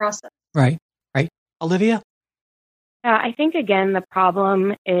voter process. Right. Olivia? Yeah, I think, again, the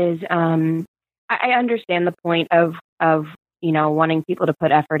problem is I understand the point of wanting people to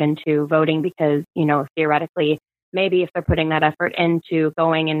put effort into voting, because, theoretically, maybe if they're putting that effort into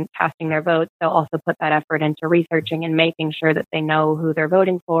going and casting their votes, they'll also put that effort into researching and making sure that they know who they're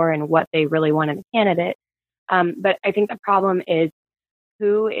voting for and what they really want in a candidate. But I think the problem is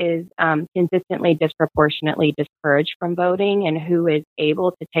who is consistently disproportionately discouraged from voting, and who is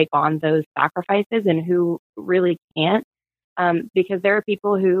able to take on those sacrifices and who really can't. Because there are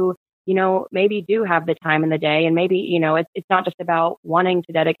people who, maybe do have the time in the day, and maybe, it's not just about wanting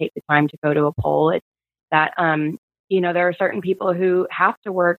to dedicate the time to go to a poll. It's that, there are certain people who have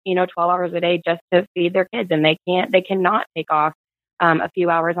to work, 12 hours a day just to feed their kids, and they cannot take off a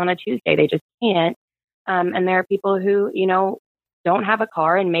few hours on a Tuesday. They just can't. And there are people who, don't have a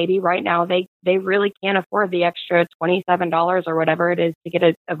car, and maybe right now they really can't afford the extra $27 or whatever it is to get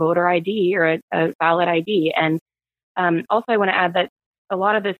a voter ID or a valid ID. And also I want to add that a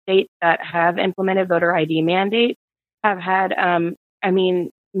lot of the states that have implemented voter ID mandates have had,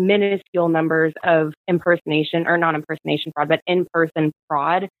 minuscule numbers of impersonation, or not impersonation fraud, but in-person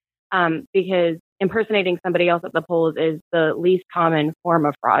fraud, because impersonating somebody else at the polls is the least common form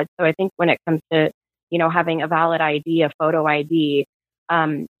of fraud. So I think when it comes to having a valid ID, a photo ID.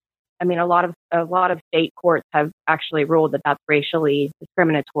 A lot of state courts have actually ruled that that's racially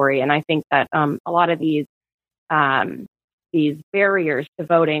discriminatory, and I think that a lot of these barriers to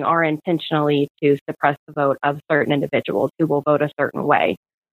voting are intentionally to suppress the vote of certain individuals who will vote a certain way.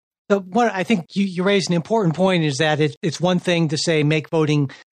 So what I think you raised an important point is that it's one thing to say make voting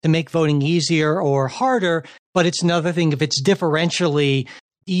easier or harder, but it's another thing if it's differentially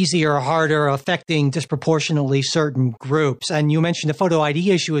easier or harder, affecting disproportionately certain groups. And you mentioned the photo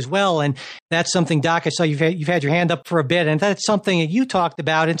ID issue as well, and that's something, Doc, I saw you've had your hand up for a bit, and that's something that you talked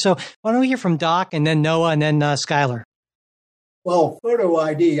about. And so why don't we hear from Doc, and then Noah, and then Skylar? Well, photo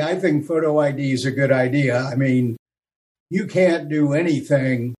ID, I think photo ID is a good idea. You can't do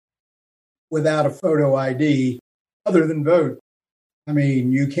anything without a photo ID other than vote.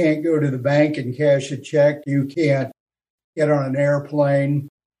 You can't go to the bank and cash a check. You can't get on an airplane.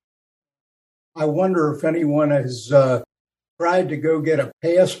 I wonder if anyone has tried to go get a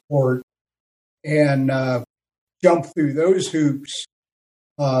passport and jump through those hoops.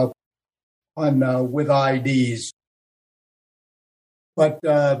 I with IDs. But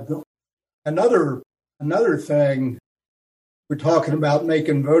another thing, we're talking about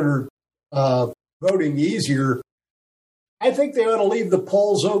making voting easier. I think they ought to leave the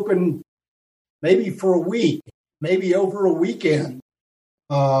polls open maybe for a week, maybe over a weekend.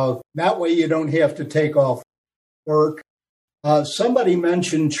 That way you don't have to take off work. Somebody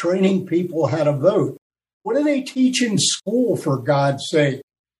mentioned training people how to vote. What do they teach in school, for God's sake?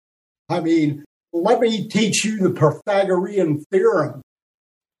 I mean, let me teach you the Pythagorean theorem,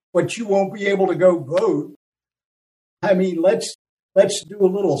 but you won't be able to go vote. I mean, let's do a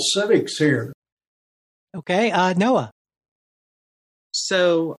little civics here. Okay, Noah.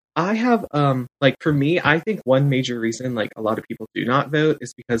 So I have, for me, I think one major reason, a lot of people do not vote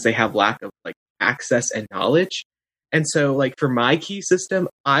is because they have lack of, access and knowledge. And so, for my key system,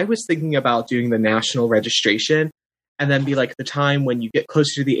 I was thinking about doing the national registration and then be the time when you get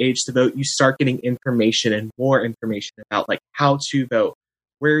closer to the age to vote, you start getting information and more information about, how to vote,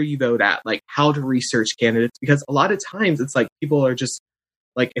 where you vote at, how to research candidates. Because a lot of times it's people are just,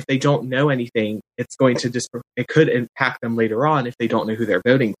 if they don't know anything, it's going to it could impact them later on if they don't know who they're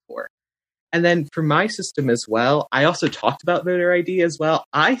voting for. And then for my system as well, I also talked about voter ID as well.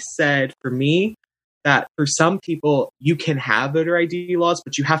 I said for me that for some people, you can have voter ID laws,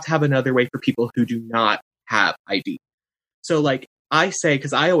 but you have to have another way for people who do not have ID. So I say,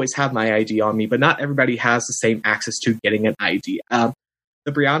 because I always have my ID on me, but not everybody has the same access to getting an ID.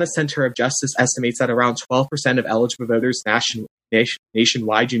 The Breonna Center of Justice estimates that around 12% of eligible voters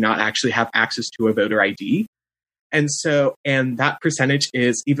nationwide do not actually have access to a voter ID. And that percentage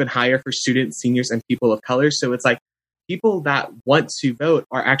is even higher for students, seniors, and people of color. So it's people that want to vote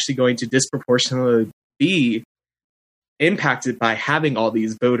are actually going to disproportionately be impacted by having all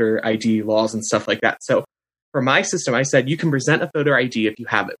these voter ID laws and stuff like that. So for my system, I said you can present a voter ID if you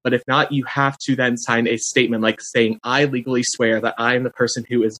have it, but if not, you have to then sign a statement saying, I legally swear that I am the person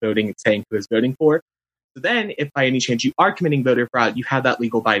who is voting and saying who is voting for. So then if by any chance you are committing voter fraud, you have that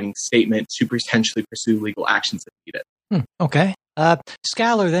legal binding statement to potentially pursue legal actions if needed. Okay.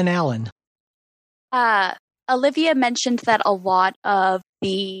 Skylar, then Alan. Olivia mentioned that a lot of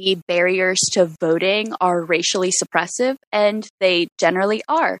the barriers to voting are racially suppressive, and they generally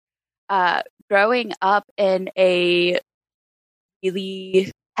are. Growing up in a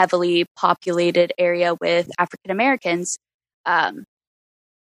really heavily populated area with African Americans,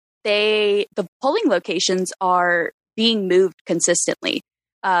 the polling locations are being moved consistently,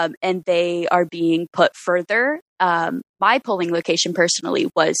 and they are being put further. My polling location personally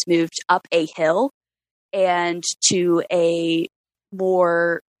was moved up a hill and to a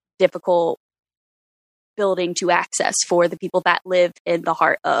more difficult building to access for the people that live in the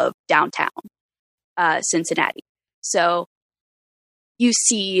heart of downtown Cincinnati. So you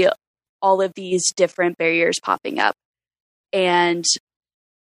see all of these different barriers popping up, and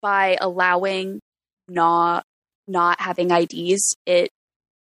by allowing not having IDs, it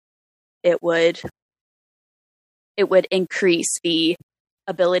would increase the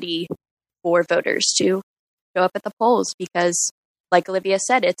ability for voters to show up at the polls because, like Olivia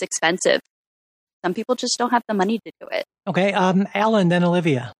said, it's expensive. Some people just don't have the money to do it. Okay, Alan, then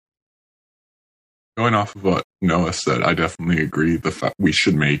Olivia. Going off of what Noah said, I definitely agree. The fact we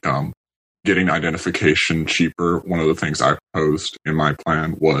should make getting identification cheaper. One of the things I proposed in my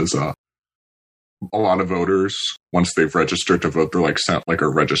plan was a lot of voters, once they've registered to vote, they're sent a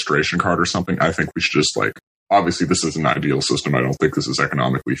registration card or something. I think we should just obviously this is an ideal system. I don't think this is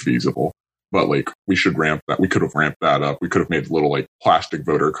economically feasible, but we should ramp that. We could have ramped that up. We could have made little plastic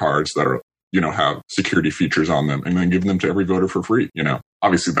voter cards that are, have security features on them and then give them to every voter for free.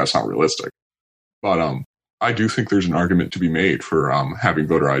 Obviously that's not realistic, but I do think there's an argument to be made for having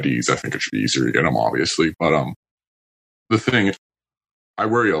voter IDs. I think it should be easier to get them, obviously. But the thing, I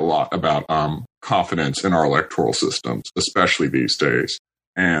worry a lot about confidence in our electoral systems, especially these days.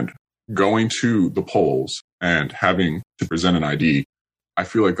 And going to the polls and having to present an ID, I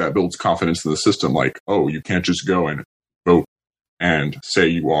feel like that builds confidence in the system. Oh, you can't just go and vote and say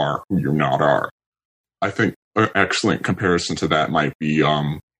you are who you not are. I think an excellent comparison to that might be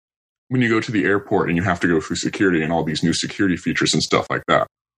when you go to the airport and you have to go through security and all these new security features and stuff like that.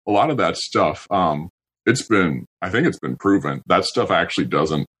 A lot of that stuff, I think it's been proven that stuff actually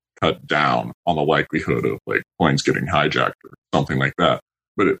doesn't cut down on the likelihood of planes getting hijacked or something like that.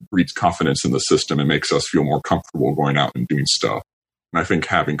 But it breeds confidence in the system and makes us feel more comfortable going out and doing stuff. And I think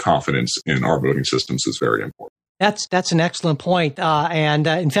having confidence in our voting systems is very important. That's an excellent point. And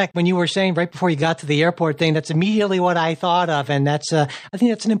in fact, when you were saying right before you got to the airport thing, that's immediately what I thought of. And I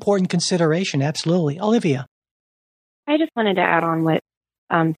think that's an important consideration. Absolutely. Olivia. I just wanted to add on what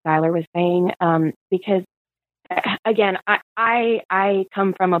Skylar was saying, because again, I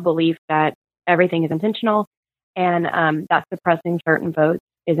come from a belief that everything is intentional, and that suppressing certain votes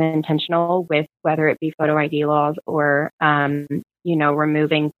is intentional, with whether it be photo ID laws or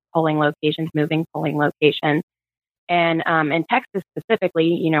removing polling locations, moving polling locations. And in Texas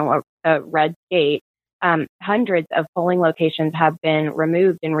specifically, a red state, hundreds of polling locations have been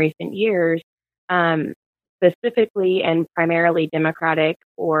removed in recent years, specifically and primarily Democratic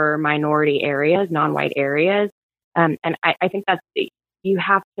or minority areas, non-white areas. And I think you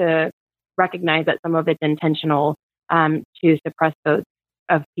have to recognize that some of it's intentional to suppress votes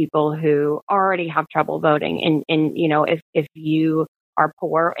of people who already have trouble voting. And if you are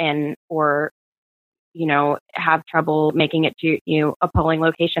poor or have trouble making it to a polling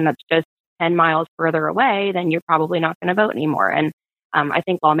location that's just 10 miles further away, then you're probably not going to vote anymore. And I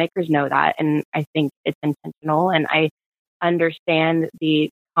think lawmakers know that, and I think it's intentional. And I understand the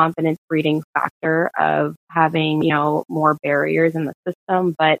confidence breeding factor of having more barriers in the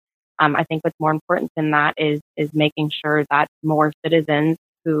system, but I think what's more important than that is making sure that more citizens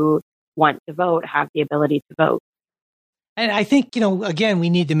who want to vote have the ability to vote. And I think, again, we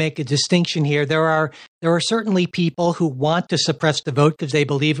need to make a distinction here. There are certainly people who want to suppress the vote because they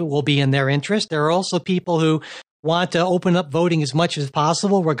believe it will be in their interest. There are also people who want to open up voting as much as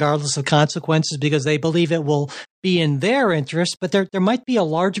possible, regardless of consequences, because they believe it will be in their interest. But there might be a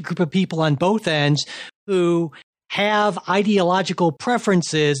larger group of people on both ends who have ideological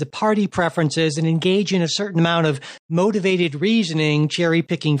preferences, party preferences, and engage in a certain amount of motivated reasoning, cherry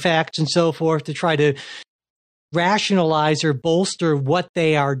picking facts and so forth to try to rationalize or bolster what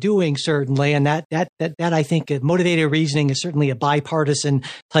they are doing, certainly. And that I think motivated reasoning is certainly a bipartisan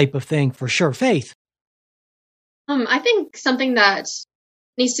type of thing for sure. Faith. I think something that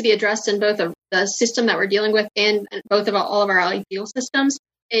needs to be addressed in both of the system that we're dealing with and both of all of our ideal systems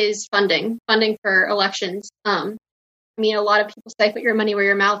is funding for elections. A lot of people say put your money where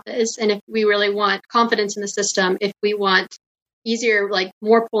your mouth is. And if we really want confidence in the system, if we want easier,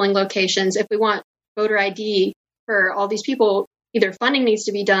 more polling locations, if we want voter ID for all these people, either funding needs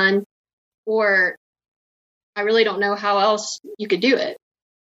to be done, or I really don't know how else you could do it.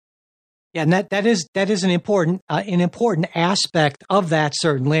 Yeah, and that is an important aspect of that,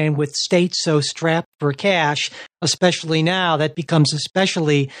 certainly. And with states so strapped for cash, especially now, that becomes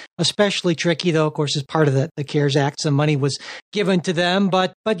especially tricky. Though, of course, as part of the CARES Act, some money was given to them.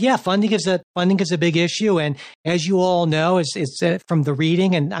 But yeah, funding is a big issue. And as you all know, it's from the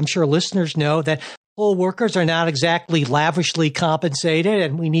reading, and I'm sure listeners know, that poll workers are not exactly lavishly compensated,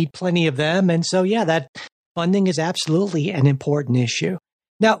 and we need plenty of them. And so, yeah, that funding is absolutely an important issue.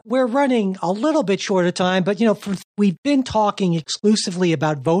 Now, we're running a little bit short of time, but, we've been talking exclusively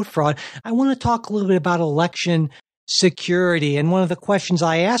about vote fraud. I want to talk a little bit about election security. And one of the questions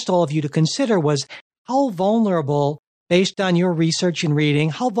I asked all of you to consider was, how vulnerable, based on your research and reading,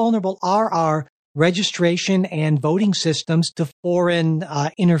 how vulnerable are our registration and voting systems to foreign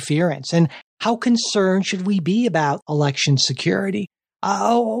interference? And how concerned should we be about election security?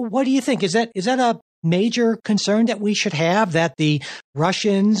 What do you think? Is that a major concern that we should have, that the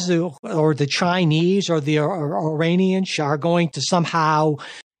Russians or the Chinese or the Iranians are going to somehow,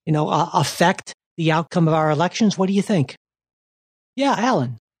 affect the outcome of our elections? What do you think? Yeah,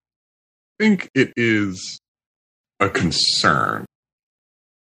 Alan. I think it is a concern,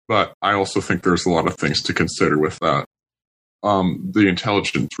 but I also think there's a lot of things to consider with that. The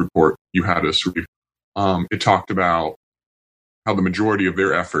intelligence report you had us read, it talked about how the majority of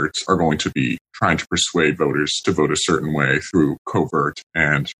their efforts are going to be trying to persuade voters to vote a certain way through covert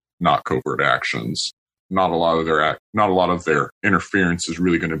and not covert actions. Not a lot of their interference is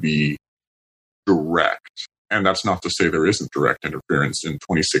really going to be direct. And that's not to say there isn't direct interference. In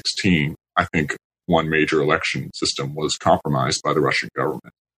 2016, I think one major election system was compromised by the Russian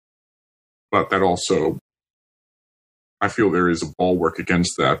government. But that also, I feel there is a bulwark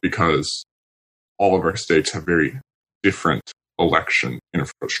against that, because all of our states have very different election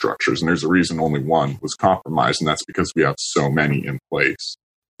infrastructures, and there's a reason only one was compromised, and that's because we have so many in place.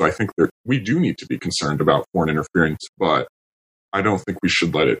 So I think that we do need to be concerned about foreign interference, but I don't think we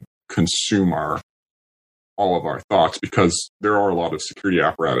should let it consume all of our thoughts, because there are a lot of security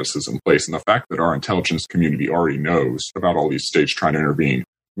apparatuses in place, and the fact that our intelligence community already knows about all these states trying to intervene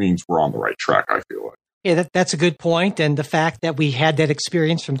means we're on the right track, I feel like. Yeah, that's a good point. And the fact that we had that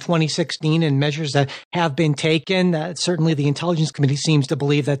experience from 2016 and measures that have been taken, certainly the Intelligence Committee seems to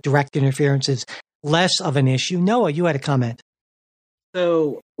believe that direct interference is less of an issue. Noah, you had a comment.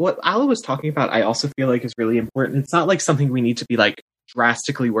 So what Ala was talking about, I also feel like is really important. It's not like something we need to be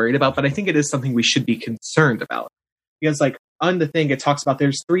drastically worried about, but I think it is something we should be concerned about. Because on the thing, it talks about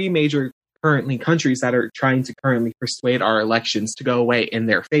there's 3 major currently countries that are trying to currently persuade our elections to go away in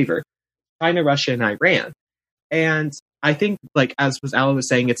their favor: China, Russia, and Iran. And I think, like, as Ella was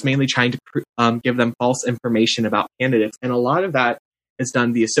saying, it's mainly trying to give them false information about candidates. And a lot of that is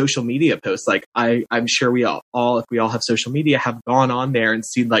done via social media posts. Like, I'm sure we all, if we all have social media, have gone on there and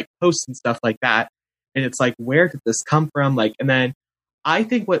seen like posts and stuff like that. And it's like, where did this come from? Like, and then I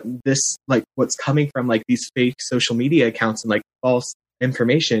think what's coming from like these fake social media accounts and like false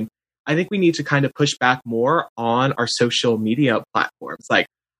information, I think we need to kind of push back more on our social media platforms. Like,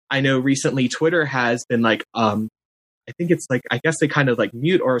 I know recently Twitter has been like, I think it's like, I guess they kind of like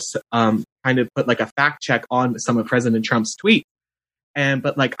mute or kind of put like a fact check on some of President Trump's tweets.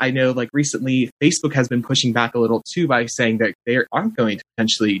 But like, I know like recently Facebook has been pushing back a little too by saying that they aren't going to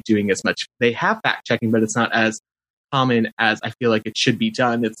potentially doing as much. They have fact checking, but it's not as common as I feel like it should be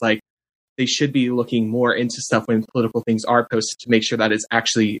done. It's like they should be looking more into stuff when political things are posted to make sure that it's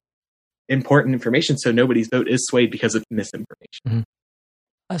actually important information, so nobody's vote is swayed because of misinformation.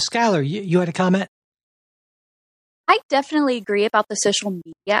 Skylar, you had a comment? I definitely agree about the social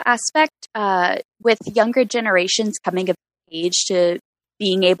media aspect. With younger generations coming of age to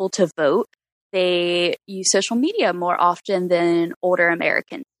being able to vote, they use social media more often than older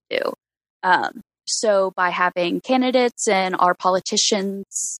Americans do. So by having candidates and our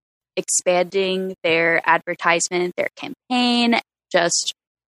politicians expanding their advertisement, their campaign, just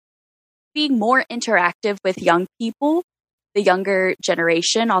being more interactive with young people, the younger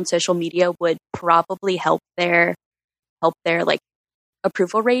generation on social media would probably help their like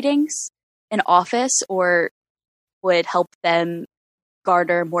approval ratings in office, or would help them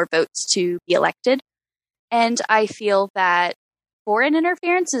garner more votes to be elected. And I feel that foreign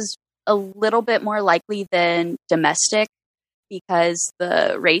interference is a little bit more likely than domestic because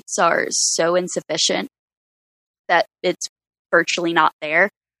the rates are so insufficient that it's virtually not there.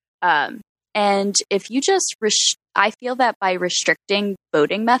 And if you just, I feel that by restricting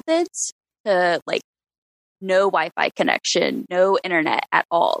voting methods to like no Wi-Fi connection, no internet at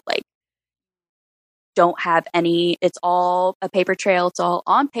all, like don't have any, it's all a paper trail, it's all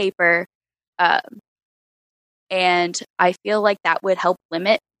on paper. And I feel like that would help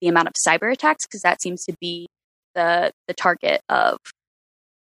limit the amount of cyber attacks, because that seems to be the target of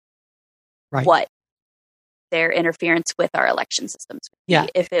what their interference with our election systems would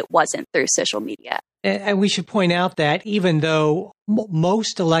be if it wasn't through social media. And we should point out that even though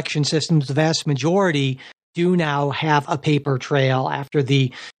most election systems, the vast majority, do now have a paper trail after the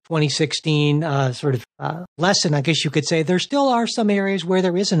 2016 lesson, I guess you could say, there still are some areas where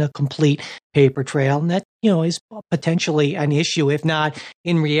there isn't a complete paper trail. And that, is potentially an issue, if not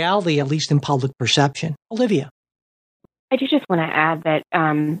in reality, at least in public perception. Olivia. I do just want to add that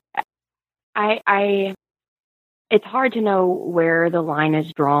it's hard to know where the line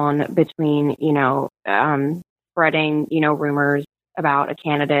is drawn between, spreading, rumors about a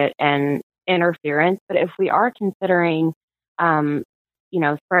candidate and interference. But if we are considering,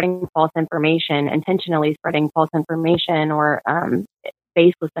 spreading false information, intentionally spreading false information or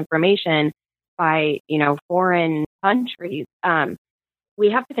baseless information by, foreign countries,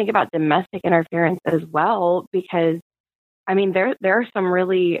 we have to think about domestic interference as well, because, there are some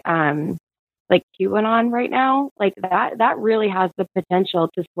really, like QAnon right now, like that really has the potential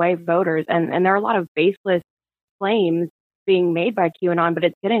to sway voters. And there are a lot of baseless claims being made by QAnon, but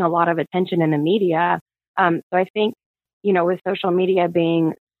it's getting a lot of attention in the media. So I think, with social media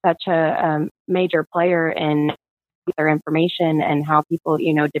being such a major player in their information and how people,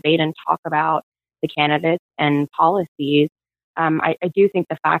 debate and talk about the candidates and policies, I do think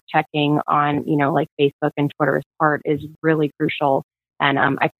the fact checking on, like Facebook and Twitter's part is really crucial. And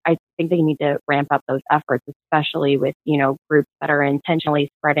I think they need to ramp up those efforts, especially with, groups that are intentionally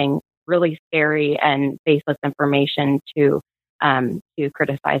spreading really scary and baseless information to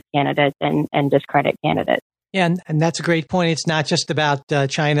criticize candidates and discredit candidates. Yeah, and that's a great point. It's not just about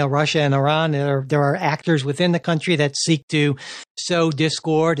China, Russia, and Iran. There are actors within the country that seek to sow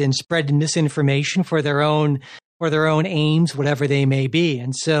discord and spread misinformation for their own aims, whatever they may be.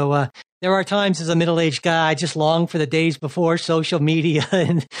 And so there are times as a middle-aged guy, I just long for the days before social media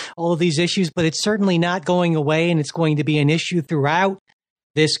and all of these issues, but it's certainly not going away, and it's going to be an issue throughout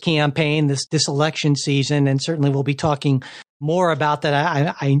this campaign, this election season, and certainly we'll be talking more about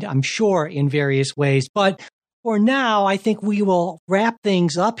that, I'm sure, in various ways. But for now, I think we will wrap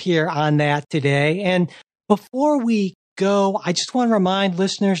things up here on that today. And before we go, I just want to remind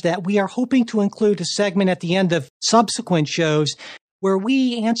listeners that we are hoping to include a segment at the end of subsequent shows where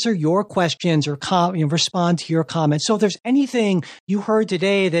we answer your questions or respond to your comments. So if there's anything you heard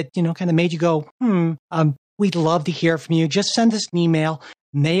today that, kind of made you go, We'd love to hear from you. Just send us an email,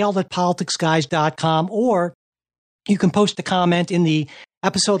 mail@politicsguys.com, or you can post a comment in the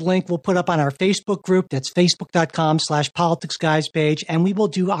episode link we'll put up on our Facebook group. That's facebook.com/politicsguys page. And we will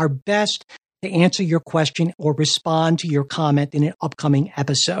do our best to answer your question or respond to your comment in an upcoming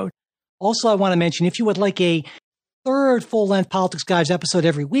episode. Also, I want to mention, if you would like a third full-length Politics Guys episode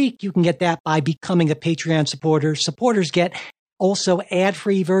every week, you can get that by becoming a Patreon supporter. Supporters get also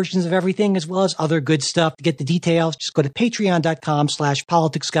ad-free versions of everything, as well as other good stuff. To get the details, just go to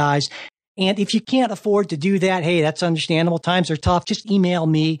patreon.com/politicsguys. And if you can't afford to do that, hey, that's understandable. Times are tough. Just email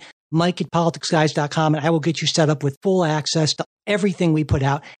me, mike@politicsguys.com, and I will get you set up with full access to everything we put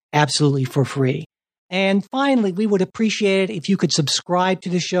out absolutely for free. And finally, we would appreciate it if you could subscribe to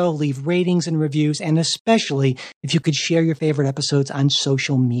the show, leave ratings and reviews, and especially if you could share your favorite episodes on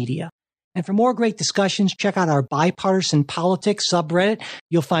social media. And for more great discussions, check out our Bipartisan Politics subreddit.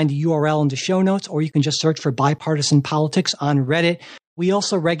 You'll find the URL in the show notes, or you can just search for Bipartisan Politics on Reddit. We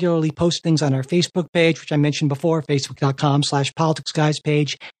also regularly post things on our Facebook page, which I mentioned before, facebook.com/politicsguys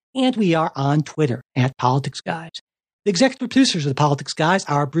page. And we are on Twitter @politicsguys. The executive producers of the Politics Guys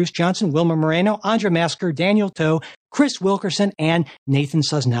are Bruce Johnson, Wilma Moreno, Andra Masker, Daniel Toe, Chris Wilkerson, and Nathan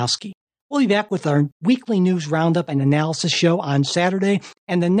Sosnowski. We'll be back with our weekly news roundup and analysis show on Saturday,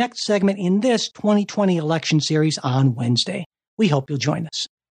 and the next segment in this 2020 election series on Wednesday. We hope you'll join us.